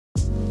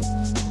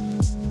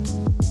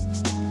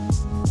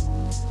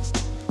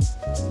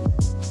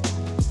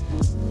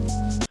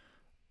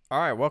All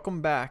right,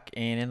 welcome back.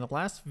 And in the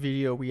last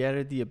video, we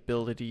added the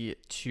ability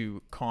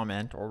to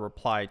comment or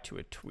reply to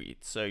a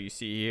tweet. So you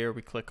see here,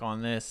 we click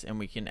on this and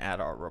we can add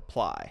our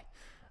reply.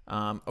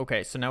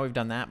 Okay, so now we've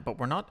done that, but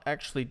we're not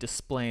actually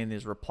displaying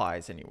these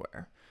replies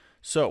anywhere.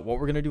 So what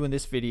we're gonna do in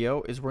this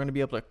video is we're gonna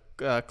be able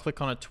to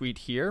click on a tweet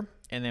here,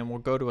 and then we'll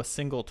go to a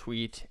single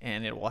tweet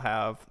and it will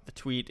have the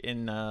tweet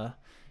in the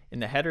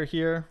header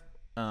here.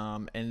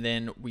 And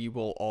then we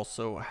will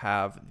also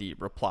have the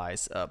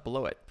replies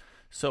below it.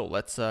 So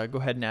let's go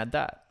ahead and add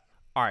that.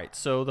 All right,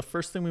 so the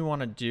first thing we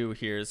want to do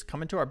here is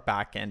come into our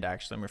backend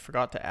actually, and we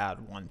forgot to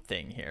add one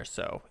thing here.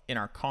 So in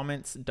our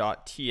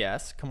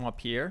comments.ts, come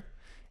up here,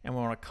 and we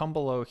want to come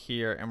below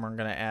here, and we're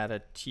going to add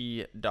a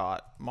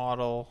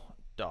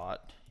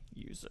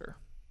t.model.user.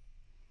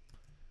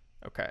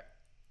 Okay,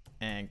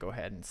 and go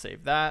ahead and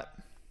save that.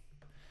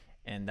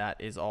 And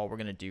that is all we're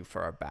going to do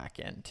for our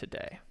backend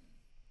today.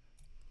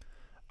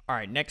 All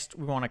right, next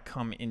we want to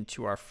come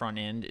into our front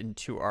end,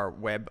 into our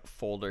web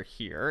folder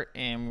here,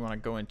 and we want to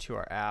go into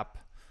our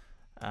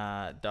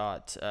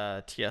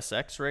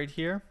app.tsx right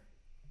here,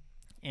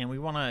 and we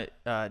want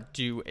to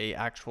do a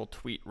actual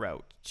tweet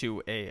route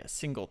to a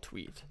single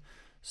tweet.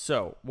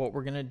 So what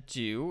we're gonna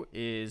do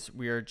is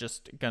we are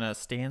just gonna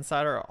stay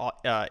inside our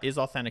is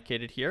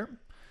authenticated here.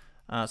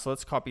 So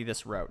let's copy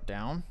this route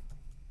down,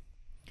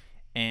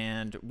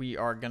 and we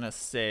are gonna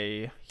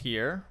say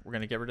here, we're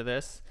gonna get rid of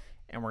this,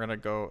 and we're gonna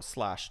go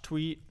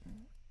 /tweet,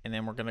 and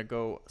then we're gonna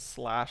go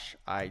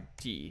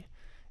 /ID,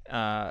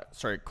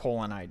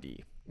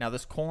 :ID. Now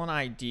this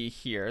 :ID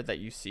here that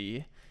you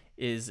see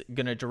is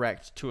gonna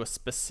direct to a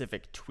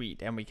specific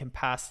tweet, and we can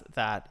pass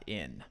that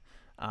in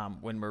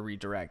when we're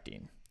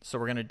redirecting. So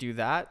we're gonna do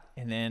that,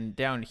 and then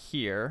down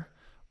here,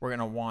 we're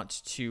gonna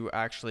want to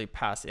actually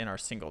pass in our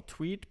single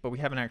tweet, but we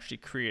haven't actually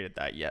created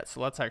that yet.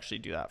 So let's actually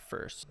do that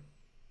first.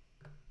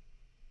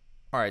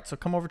 All right, so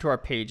come over to our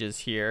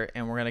pages here,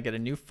 and we're gonna get a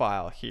new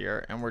file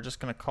here, and we're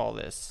just gonna call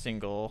this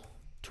single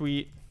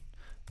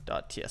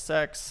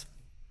tweet.tsx.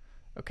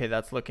 Okay,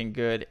 that's looking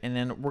good. And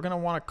then we're gonna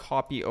wanna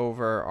copy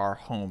over our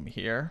home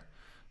here.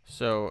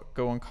 So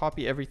go and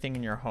copy everything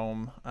in your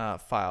home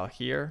file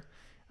here,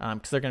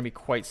 because they're gonna be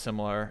quite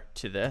similar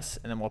to this.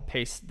 And then we'll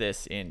paste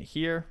this in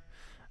here.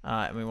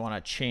 And we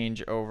wanna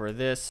change over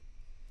this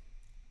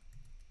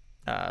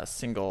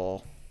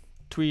single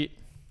tweet,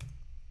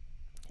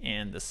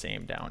 and the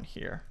same down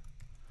here,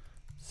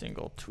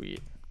 single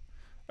tweet.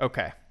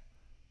 Okay.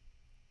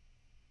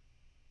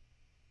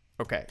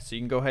 Okay, so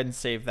you can go ahead and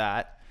save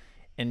that.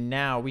 And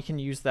now we can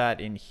use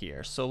that in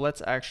here. So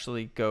let's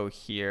actually go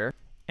here,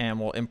 and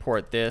we'll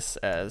import this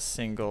as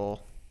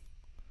single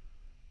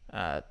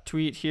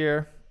tweet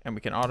here, and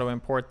we can auto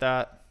import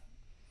that.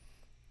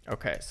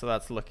 Okay, so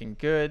that's looking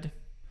good.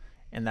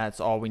 And that's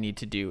all we need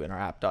to do in our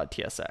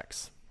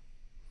app.tsx.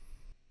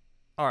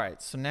 All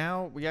right, so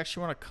now we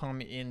actually want to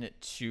come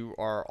into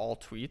our all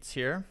tweets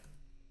here,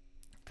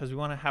 because we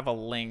want to have a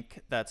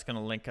link that's going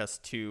to link us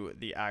to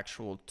the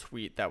actual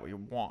tweet that we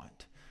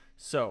want.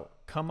 So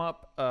come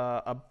up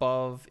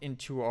above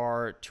into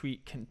our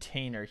tweet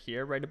container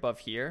here, right above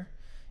here,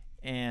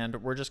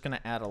 and we're just going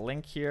to add a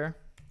link here.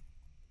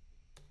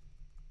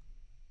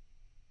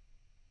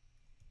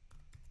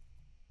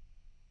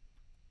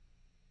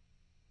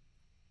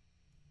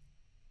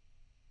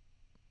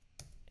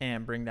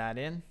 And bring that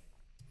in.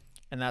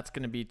 And that's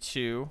going to be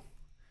 2,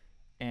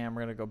 and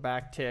we're going to go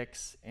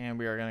backticks, and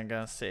we are going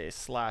to say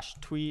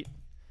 /tweet,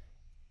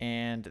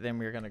 and then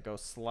we're going to go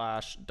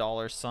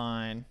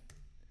 $,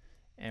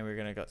 and we're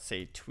going to go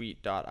say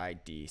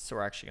tweet.id. So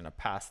we're actually going to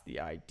pass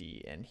the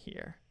ID in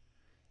here,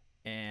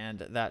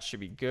 and that should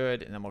be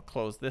good. And then we'll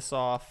close this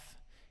off,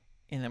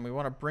 and then we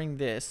want to bring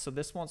this. So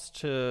this wants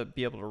to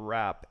be able to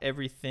wrap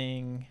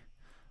everything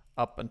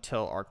up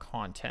until our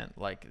content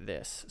like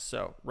this.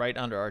 So right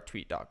under our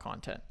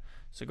tweet.content.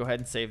 So go ahead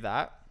and save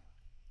that.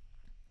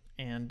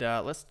 And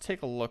let's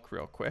take a look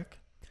real quick.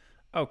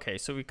 Okay,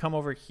 so we come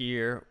over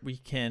here. We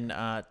can,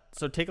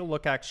 so take a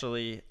look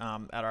actually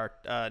at our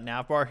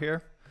nav bar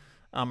here,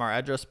 our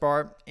address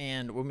bar.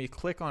 And when we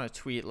click on a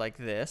tweet like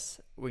this,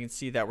 we can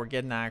see that we're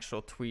getting the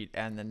actual tweet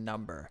and the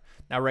number.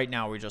 Now, right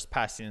now, we're just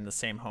passing in the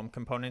same home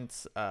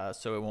components,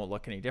 so it won't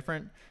look any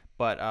different.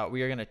 But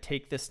we are gonna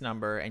take this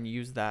number and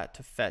use that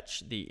to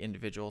fetch the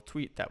individual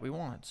tweet that we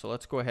want. So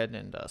let's go ahead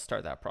and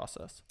start that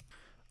process.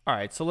 All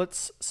right, so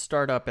let's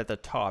start up at the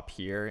top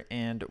here,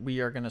 and we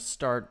are going to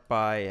start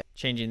by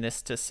changing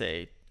this to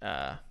say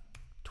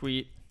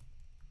tweet_query.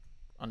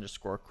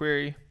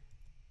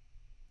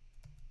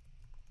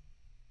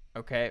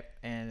 Okay,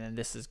 and then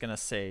this is going to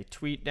say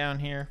tweet down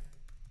here.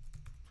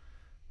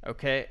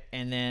 Okay,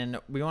 and then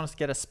we want to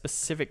get a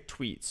specific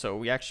tweet, so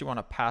we actually want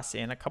to pass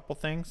in a couple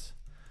things.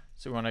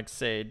 So we want to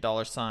say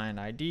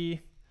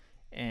 $ID,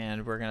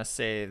 and we're going to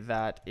say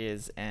that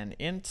is an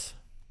int.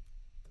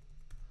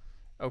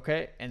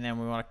 Okay, and then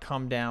we want to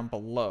come down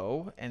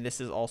below, and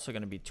this is also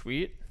going to be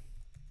tweet.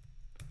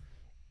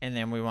 And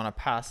then we want to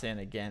pass in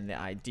again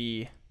the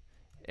ID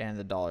and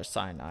the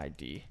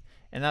 $ID.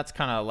 And that's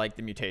kind of like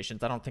the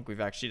mutations. I don't think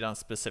we've actually done a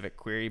specific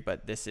query,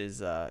 but this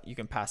is, you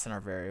can pass in our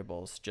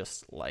variables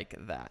just like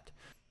that.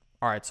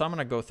 All right, so I'm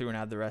gonna go through and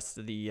add the rest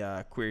of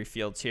the query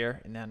fields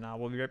here, and then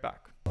we'll be right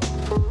back.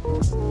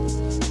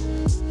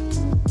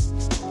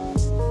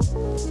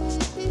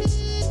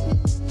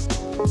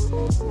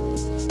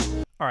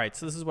 All right,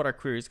 so this is what our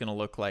query is gonna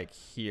look like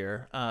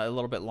here. A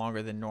little bit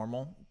longer than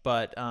normal,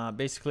 but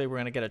basically we're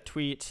gonna get a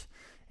tweet,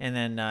 and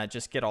then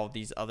just get all of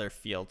these other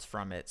fields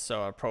from it.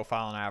 So a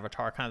profile and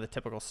avatar, kind of the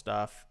typical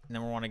stuff. And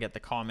then we want to get the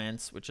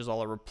comments, which is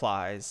all the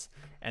replies,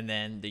 and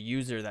then the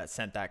user that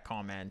sent that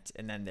comment,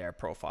 and then their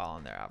profile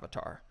and their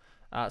avatar.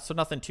 So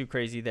nothing too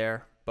crazy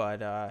there,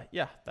 but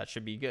yeah, that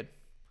should be good.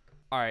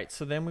 All right,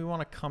 so then we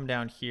want to come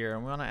down here,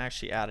 and we want to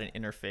actually add an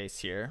interface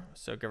here.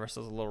 So give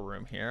ourselves a little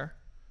room here.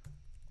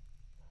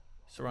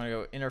 So we're going to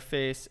go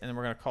interface, and then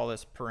we're going to call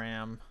this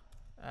param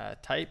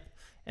type.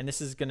 And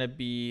this is going to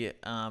be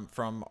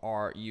from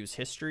our use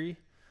history.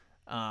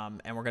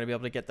 And we're going to be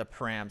able to get the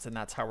params, and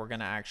that's how we're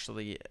going to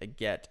actually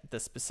get the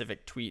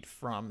specific tweet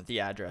from the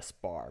address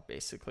bar.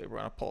 Basically, we're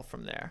going to pull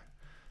from there.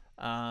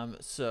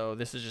 So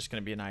this is just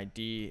going to be an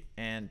ID,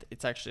 and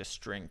it's actually a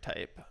string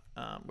type,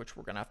 which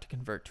we're going to have to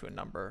convert to a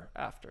number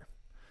after.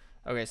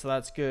 Okay, so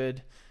that's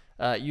good.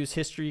 Use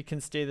history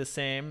can stay the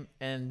same,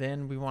 and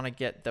then we want to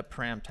get the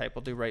param type.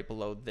 We'll do right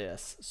below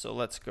this. So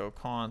let's go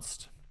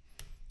const.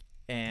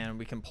 And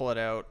we can pull it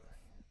out.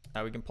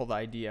 We can pull the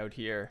ID out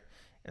here,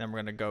 and then we're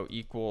going to go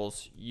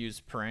equals use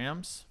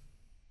params,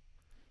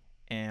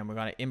 and we're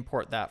going to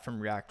import that from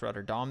React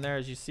Router DOM there,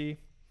 as you see,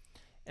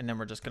 and then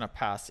we're just going to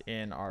pass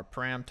in our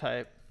param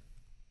type,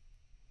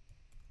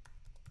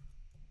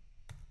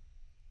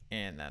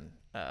 and then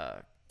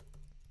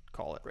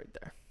call it right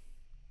there.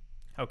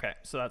 Okay,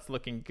 so that's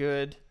looking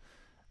good.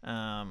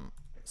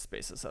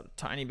 Space this out a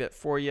tiny bit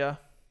for you.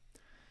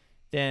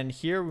 Then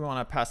here we want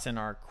to pass in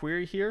our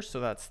query here. So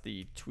that's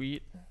the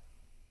tweet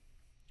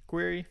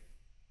query.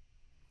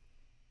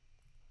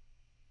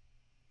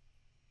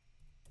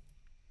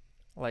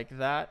 Like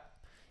that.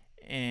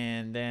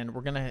 And then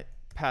we're going to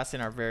pass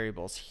in our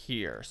variables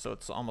here. So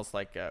it's almost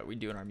like we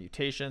do in our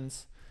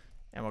mutations.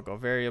 And we'll go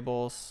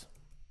variables.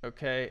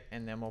 Okay.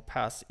 And then we'll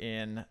pass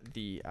in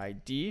the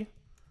ID.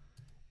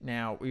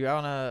 Now we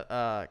want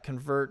to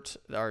convert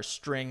our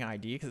string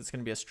ID, because it's going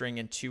to be a string,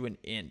 into an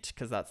int,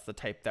 because that's the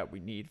type that we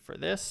need for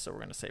this. So we're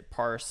going to say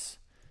parse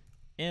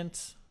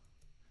int.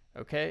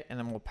 Okay, and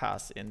then we'll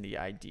pass in the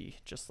ID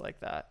just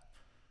like that.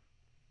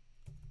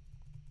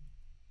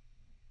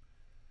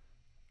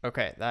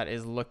 Okay, that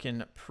is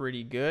looking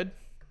pretty good.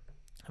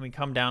 And we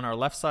come down, our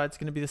left side's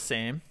going to be the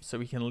same, so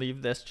we can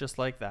leave this just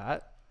like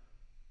that.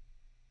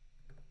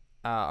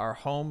 Our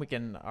home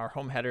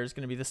header is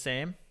going to be the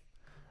same.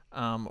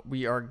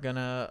 We are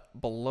gonna,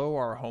 below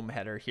our home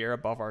header here,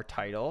 above our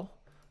title,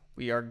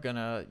 we are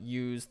gonna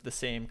use the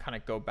same kind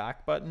of go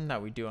back button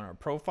that we do on our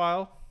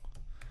profile.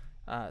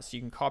 So you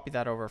can copy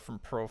that over from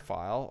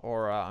profile,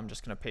 or I'm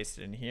just gonna paste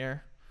it in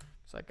here.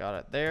 So I got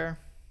it there.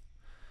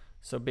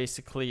 So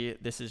basically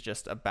this is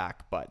just a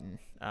back button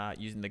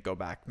using the go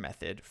back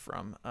method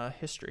from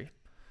history.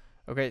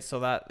 Okay, so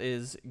that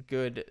is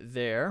good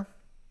there.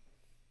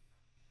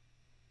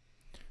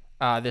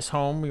 This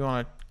home, we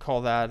want to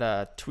call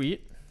that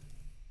tweet.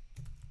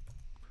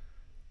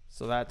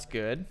 So that's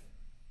good.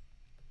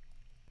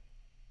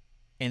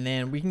 And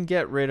then we can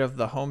get rid of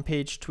the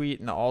homepage tweet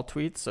and the all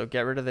tweets. So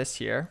get rid of this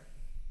here.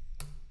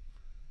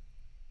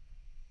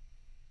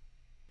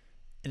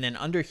 And then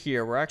under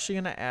here, we're actually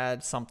going to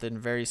add something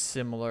very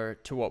similar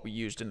to what we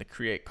used in the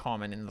create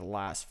comment in the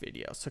last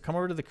video. So come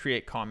over to the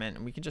create comment,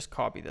 and we can just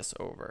copy this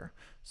over.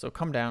 So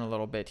come down a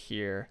little bit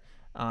here.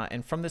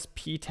 And from this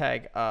p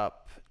tag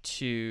up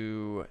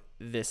to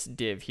this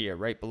div here,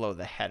 right below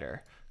the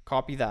header,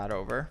 copy that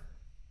over.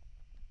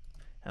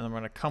 And then we're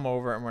going to come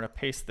over and we're going to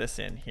paste this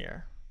in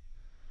here.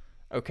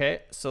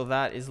 Okay, so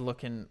that is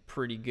looking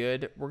pretty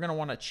good. We're going to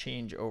want to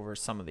change over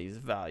some of these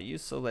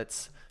values. So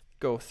let's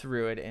go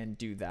through it and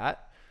do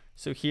that.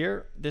 So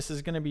here, this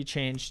is going to be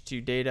changed to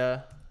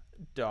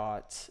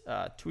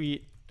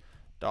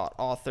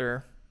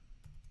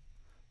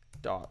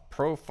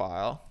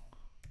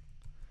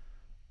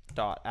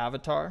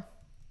data.tweet.author.profile.avatar.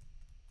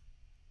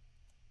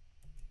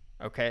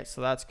 Okay, so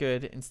that's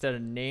good. Instead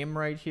of name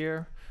right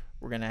here,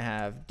 we're going to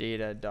have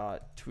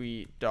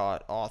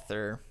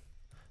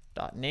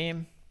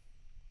data.tweet.author.name.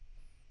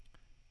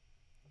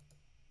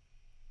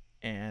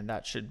 And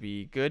that should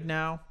be good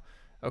now.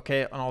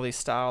 Okay, and all these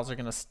styles are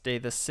going to stay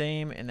the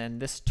same. And then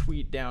this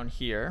tweet down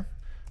here,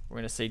 we're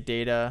going to say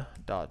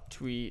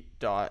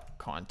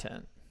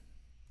data.tweet.content.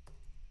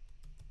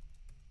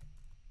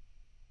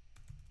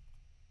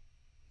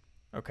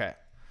 Okay,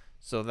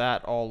 so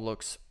that all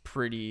looks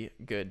pretty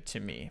good to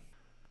me.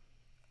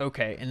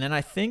 Okay, and then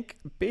I think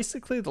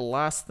basically the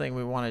last thing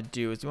we want to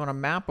do is we want to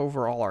map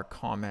over all our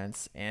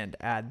comments and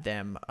add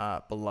them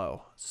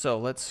below. So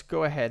let's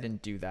go ahead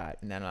and do that,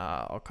 and then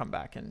I'll come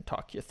back and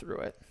talk you through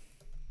it.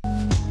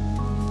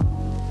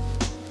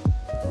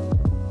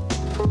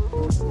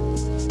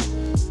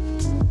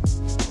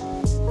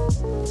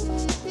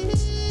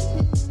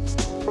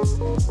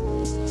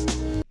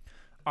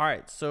 All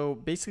right, so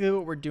basically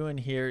what we're doing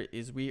here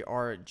is we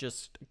are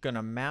just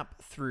gonna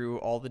map through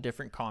all the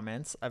different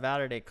comments. I've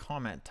added a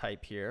comment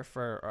type here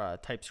for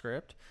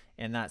TypeScript,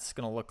 and that's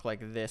gonna look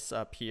like this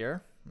up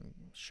here. Let me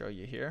show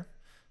you here.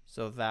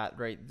 So that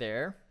right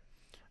there.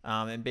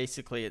 And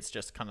basically it's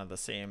just kind of the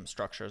same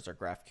structure as our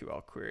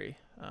GraphQL query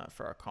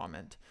for our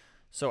comment.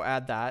 So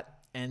add that,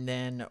 and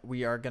then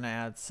we are gonna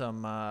add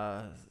some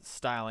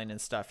styling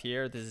and stuff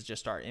here. This is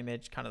just our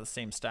image, kind of the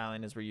same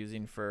styling as we're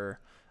using for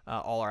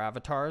all our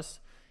avatars.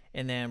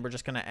 And then we're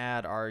just going to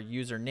add our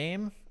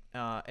username,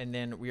 and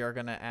then we are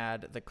going to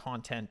add the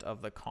content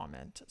of the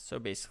comment. So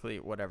basically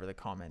whatever the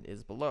comment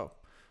is below.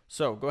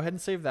 So go ahead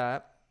and save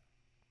that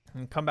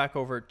and come back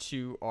over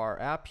to our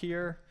app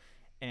here,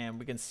 and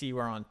we can see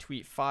we're on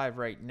tweet 5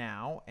 right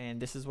now,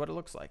 and this is what it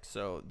looks like.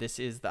 So this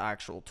is the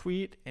actual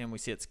tweet, and we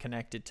see it's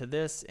connected to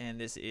this, and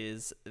this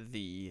is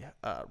the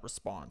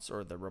response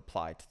or the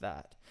reply to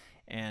that.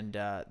 And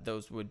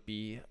those would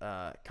be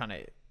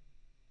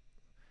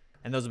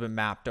and those have been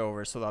mapped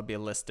over, so there'll be a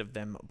list of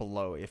them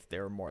below if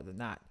there are more than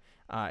that.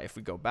 If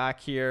we go back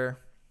here,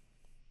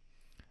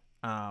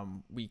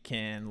 we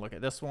can look at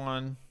this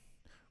one.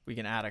 We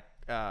can add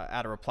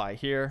a reply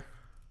here.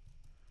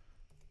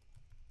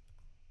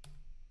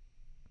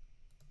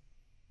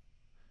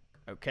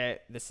 Okay,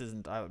 this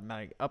isn't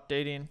automatic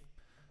updating.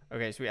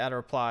 Okay, so we add a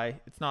reply.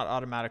 It's not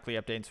automatically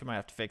updating, so we might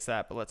have to fix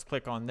that, but let's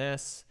click on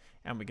this,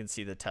 and we can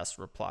see the test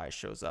reply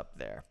shows up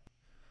there.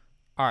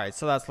 All right,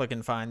 so that's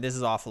looking fine. This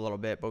is off a little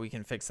bit, but we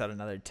can fix that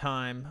another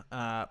time.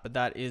 But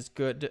that is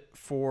good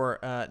for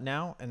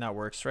now, and that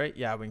works, right?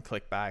 Yeah, we can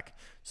click back.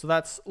 So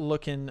that's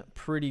looking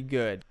pretty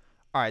good.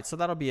 All right, so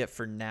that'll be it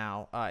for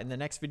now. In the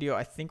next video,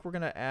 I think we're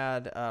gonna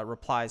add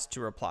replies to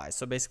replies.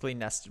 So basically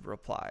nested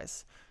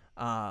replies.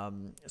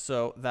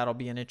 So that'll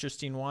be an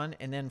interesting one.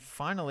 And then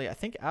finally, I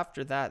think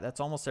after that, that's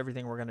almost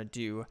everything we're gonna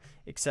do,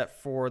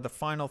 except for the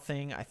final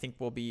thing, I think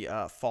we'll be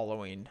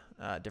following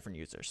different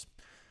users.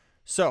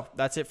 So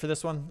that's it for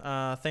this one.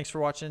 Thanks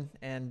for watching,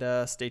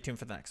 and stay tuned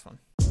for the next one.